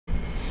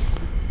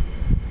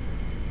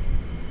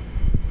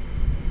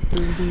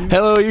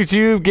Hello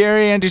YouTube,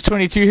 Gary Andrews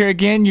 22 here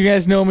again. You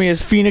guys know me as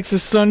Phoenix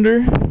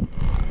Asunder.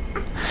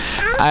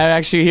 I'm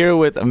actually here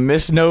with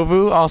Miss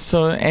Novu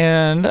also,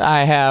 and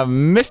I have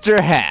Mr.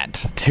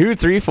 Hat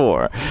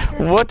 234.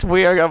 What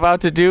we are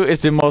about to do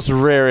is the most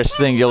rarest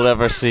thing you'll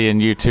ever see in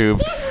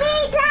YouTube.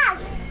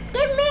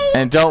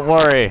 And don't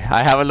worry,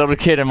 I have a little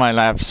kid in my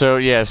lap, so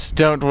yes,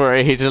 don't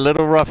worry. He's a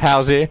little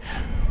roughhousey.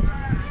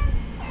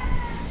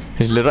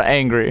 He's a little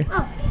angry.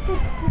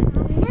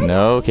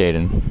 No,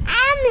 Caden.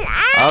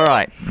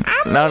 Alright,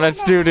 now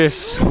let's do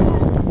this.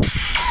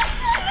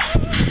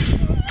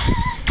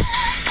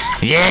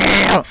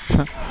 Yeah!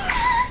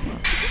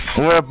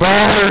 We're a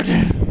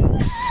bird!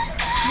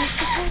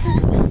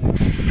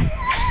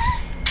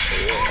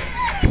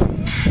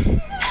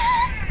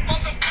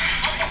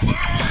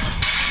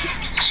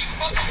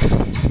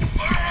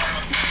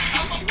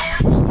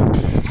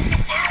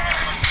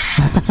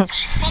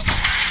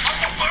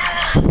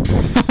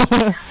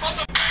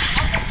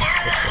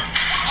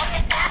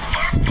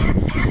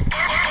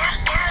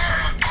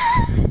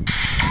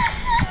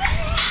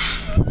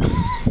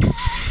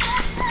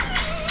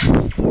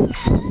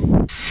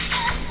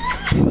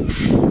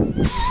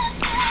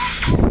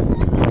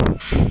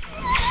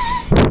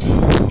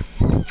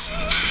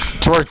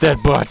 Twerk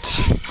that butt.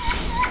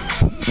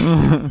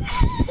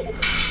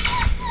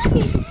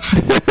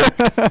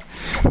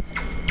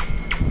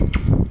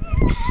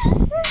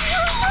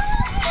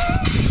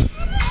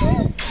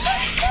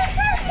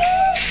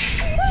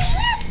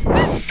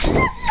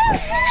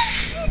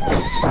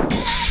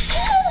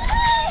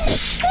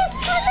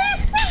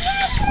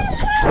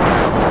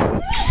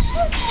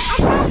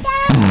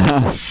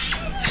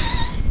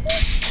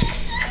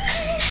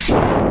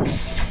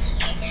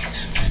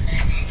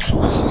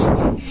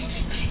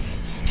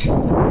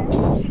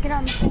 Get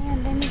on the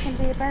sand, then you can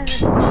be a bird.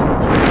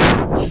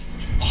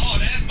 Oh,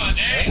 that's my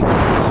dad.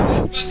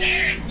 That's my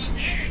dad.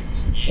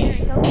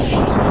 Yeah, go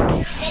ahead.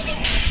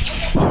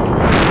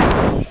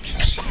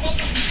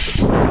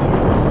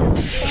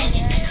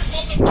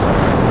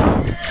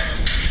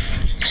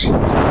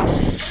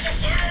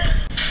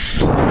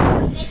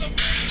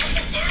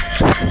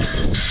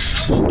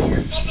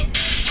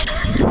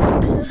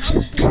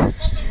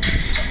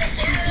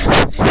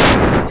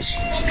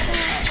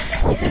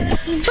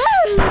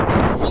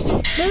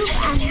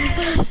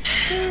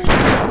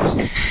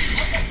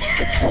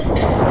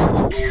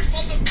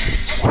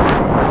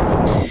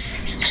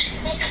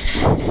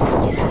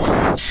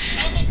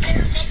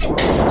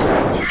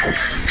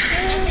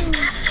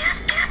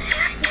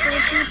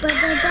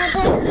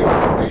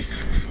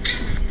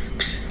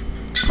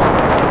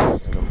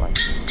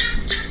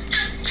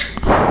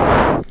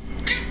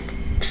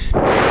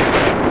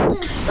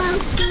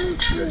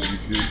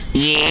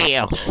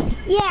 Yeah!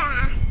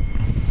 Yeah.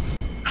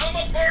 I'm a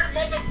bird,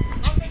 mother.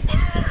 I'm a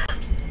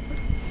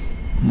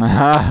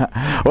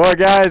bird. Well,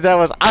 guys, that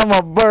was I'm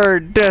a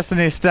Bird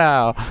Destiny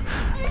style. No,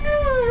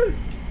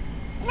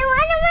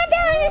 I don't want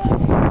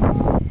to.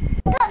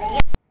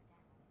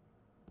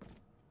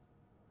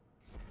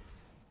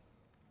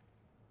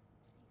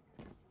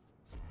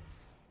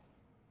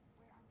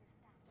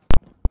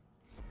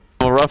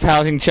 A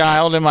roughhousing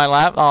child in my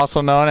lap,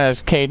 also known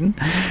as Caden.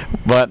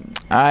 But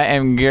I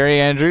am Gary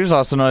Andrews,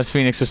 also known as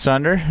Phoenix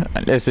Asunder.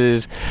 This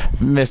is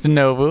Mr.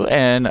 Novu,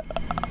 and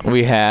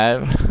we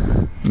have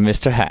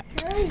Mr. Hat.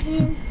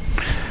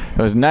 It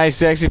was nice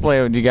to actually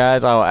play with you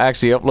guys. I'll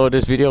actually upload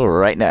this video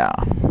right now.